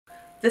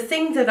The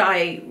thing that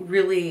I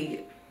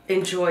really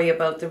enjoy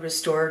about the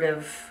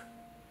restorative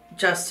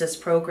justice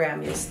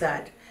program is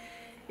that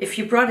if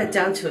you brought it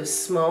down to a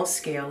small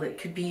scale, it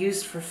could be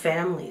used for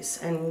families.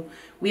 And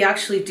we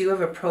actually do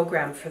have a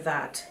program for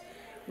that,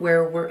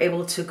 where we're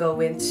able to go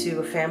into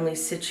a family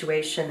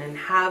situation and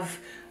have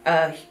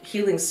a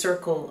healing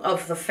circle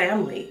of the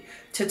family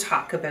to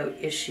talk about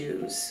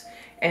issues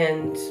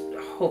and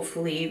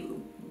hopefully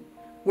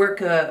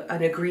work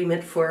an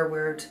agreement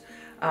forward.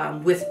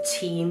 With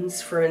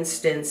teens, for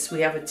instance,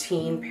 we have a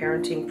teen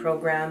parenting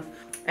program,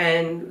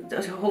 and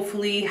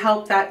hopefully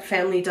help that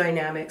family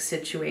dynamic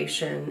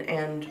situation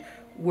and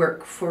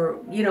work for,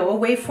 a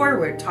way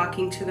forward,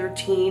 talking to their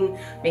teen,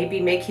 maybe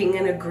making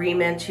an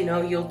agreement,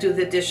 you'll do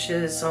the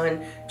dishes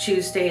on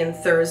Tuesday and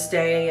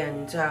Thursday,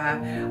 and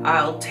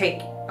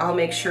I'll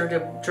make sure to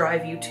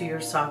drive you to your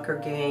soccer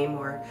game,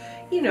 or,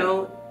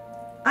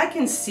 I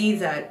can see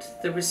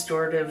that the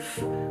restorative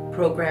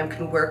program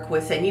can work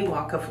with any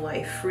walk of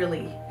life,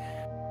 really.